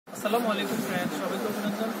আসসালামু আলাইকুম ফ্রেন্ডস, সবাইকে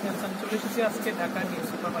অভিনন্দন। ফ্রেন্ডস, আমি চলে এসেছি আজকে ঢাকা নিউ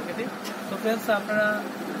সুপার মার্কেটে। তো ফ্রেন্ডস, আপনারা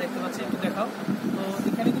দেখতে পাচ্ছেন, একটু দেখাও। তো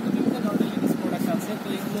এখানে কিন্তু বিভিন্ন ধরনের লেডিস প্রোডাক্ট আছে। তো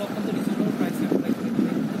এগুলো অত্যন্ত রিজনেবল প্রাইসে আপনারা এখানে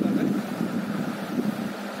কিনতে পারবেন।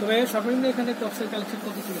 তবে সর্বনিম্ন এখানে টপসের কালেকশন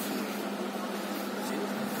কত চলেছে?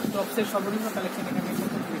 টপসের সর্বনিম্ন কালেকশন এখানে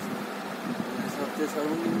কত চলেছে? সবচেয়ে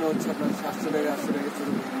সর্বনিম্ন হচ্ছে আপনার 700 টাকা 800 টাকা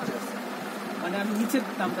শুরু করে আছে। মানে আমি নিচের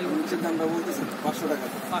দামটা বলতেছি 500 টাকা।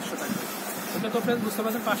 500 টাকা। ওটা তো ফ্রেন্ডস বুঝতে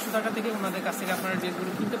পারছেন, 500 টাকা থেকে ওনাদের কাছ থেকে আপনারা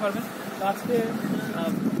ড্রেসগুলো কিনতে পারবেন। তো আজকে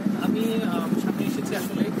আমি সামনে এসেছি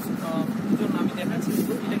আসলে জন্য আমি দেখাচ্ছি,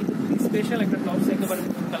 এটা কিন্তু স্পেশাল একটা টপস, একেবারে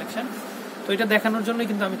নতুন কালেকশন। তো এটা দেখানোর জন্যই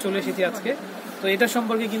কিন্তু আমি চলে এসেছি আজকে। তো এটা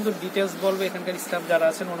সম্পর্কে কিন্তু ডিটেলস বলবো এখানকার স্টাফ যারা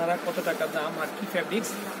আছেন, ওনারা কত টাকা দাম আর কি ফ্যাব্রিক্স।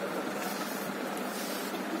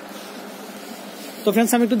 তো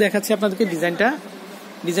ফ্রেন্ডস, আমি একটু দেখাচ্ছি আপনাদেরকে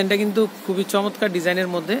ডিজাইনটা কিন্তু খুবই চমৎকার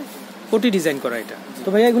ডিজাইনের মধ্যে কোটি ডিজাইন করা এটা। তো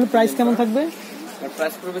ভাইয়া এগুলো প্রাইস কেমন থাকবে?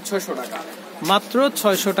 প্রাইস পড়বে 600 টাকা, মাত্র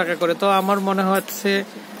 600 টাকা করে। তো আমার মনে হচ্ছে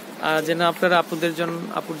যেন আপনারা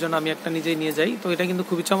আপুর জন্য আমি একটা নিজেই নিয়ে যাই। তো এটা কিন্তু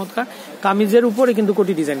খুবই চমৎকার, কামিজের উপরে কিন্তু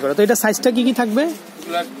কোটি ডিজাইন করা। তো এটা সাইজটা কি কি থাকবে?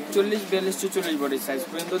 40, 42, 44 বডি সাইজ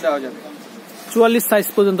পর্যন্ত দেওয়া যাবে। 44 সাইজ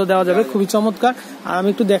পর্যন্ত দেওয়া যাবে, খুবই চমৎকার। আর আমি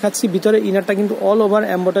একটু দেখাচ্ছি, ভিতরে ইনারটা কিন্তু অল ওভার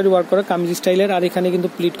এমব্রয়ডারি ওয়ার্ক করা কামিজ স্টাইলের, আর এখানে কিন্তু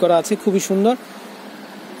প্লিট করা আছে, খুবই সুন্দর।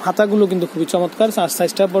 হাতাগুলো কিন্তু খুবই চমৎকার। আর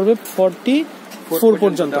সাইজটা পড়বে 44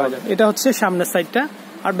 পর্যন্ত হবে। এটা হচ্ছে সামনের সাইডটা।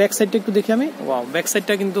 আর ব্যাক সাইডটা একটু দেখি আমি। ওয়াও, ব্যাক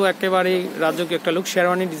সাইডটা কিন্তু একেবারে রাজকীয় একটা লুক,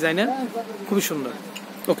 শেরওয়ানি ডিজাইনের, খুবই সুন্দর।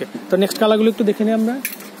 ওকে, তো নেক্সট কালারগুলো একটু দেখে নিই আমরা।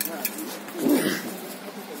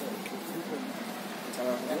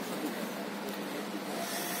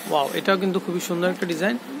 ওয়াও, এটাও কিন্তু খুবই সুন্দর একটা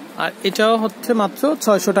ডিজাইন, আর এটাও হচ্ছে মাত্র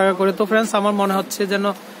 600 টাকা করে। তো ফ্রেন্ডস, আমার মনে হচ্ছে যেন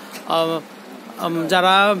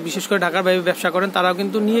যারা বিশেষ করে ঢাকার বাইরে ব্যবসা করেন তারাও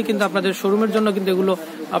কিন্তু নিয়ে কিন্তু আপনাদের শোরুমের জন্য কিন্তু এগুলো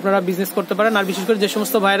আপনারা বিজনেস করতে পারেন। আর বিশেষ করে যে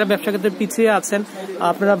সমস্ত ভাইয়েরা ব্যবসা ক্ষেত্রে পিছিয়ে আছেন,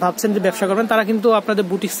 আপনারা ভাবছেন যে ব্যবসা করবেন, তারা কিন্তু আপনাদের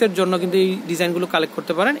বুটিক্সের জন্য কিন্তু এই ডিজাইনগুলো কালেক্ট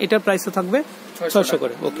করতে পারেন। এটার প্রাইসও থাকবে 600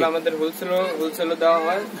 করে। ওকে, আমাদের হোলসেলও দেওয়া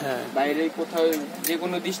হয়। হ্যাঁ, বাইরে কোথাও যে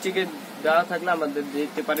কোনো ডিস্ট্রিক্টে দেওয়া থাকলে আমাদের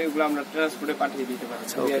দেখতে পারে, এগুলো আমরা ট্রান্সপোর্টে পাঠিয়ে দিতে পারি।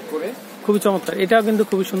 খুবই চমৎকার, এটাও কিন্তু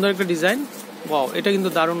খুবই সুন্দর একটা ডিজাইন। ওয়াও, এটা কিন্তু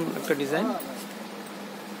দারুণ একটা ডিজাইন।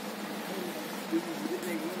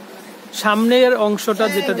 সামনের অংশটা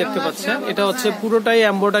যেটা দেখতে পাচ্ছেন, এটা হচ্ছে পুরোটাই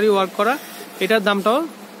এমব্রয়ডারি ওয়ার্ক করা। এটার দামটাও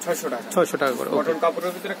 600 টাকা করে। কটন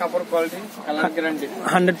কাপড়ের ভিতরে কাপড় কোয়ালিটি, কালার গ্যারান্টি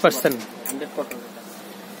 100%।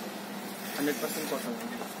 100% কটন।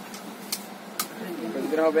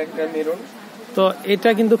 এর হবে একটা মেরুন। তো এটা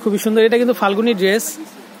কিন্তু খুবই সুন্দর, এটা কিন্তু ফাল্গুনি ড্রেস।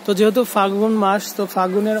 তো যেহেতু ফাল্গুন মাস, তো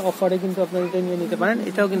ফাল্গুনের অফারে কিন্তু আপনারা এটা নিয়ে নিতে পারেন।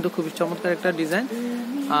 এটাও কিন্তু খুবই চমৎকার একটা ডিজাইন,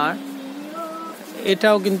 আর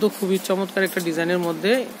এটাও কিন্তু খুবই চমৎকার একটা ডিজাইনের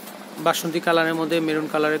মধ্যে বাসন্তী কালারের মধ্যে মেরুন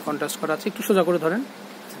কালারের কন্ট্রাস্ট করা আছে। একটু সোজা করে ধরেন,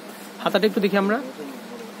 হাতাটা একটু দেখি আমরা।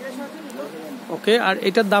 ওকে, আর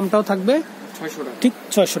এটার দামটাও থাকবে 600 টাকা, ঠিক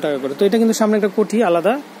 600 টাকা করে। তো এটা কিন্তু সামনে একটা কোটি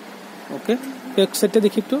আলাদা। ওকে, ব্যাক সাইডটা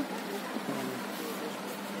দেখি একটু।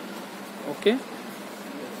 ওকে,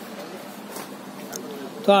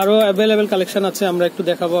 তো আরো অ্যাভেলেবেল কালেকশন আছে, আমরা একটু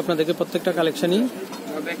দেখাবো আপনাদেরকে প্রত্যেকটা কালেকশনই।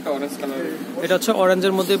 এটা হচ্ছে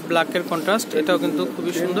অরেঞ্জের মধ্যে ব্ল্যাকের কন্ট্রাস্ট, এটাও কিন্তু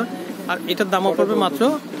খুবই সুন্দর, আর এটার দামও পড়বে মাত্র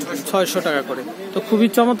 600 টাকা করে। তো খুবই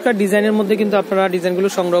চমৎকার ডিজাইনের মধ্যে কিন্তু আপনারা ডিজাইনগুলো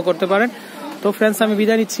সংগ্রহ করতে পারেন। তো ফ্রেন্ডস, আমি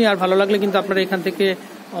বিদায় নিচ্ছি। আর ভালো লাগলে কিন্তু আপনারা এখান থেকে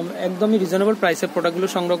একদমই রিজনেবল প্রাইসের প্রোডাক্টগুলো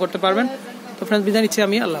সংগ্রহ করতে পারবেন। তো ফ্রেন্ডস, বিদায় নিচ্ছি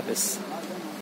আমি। আল্লাহ হাফেজ।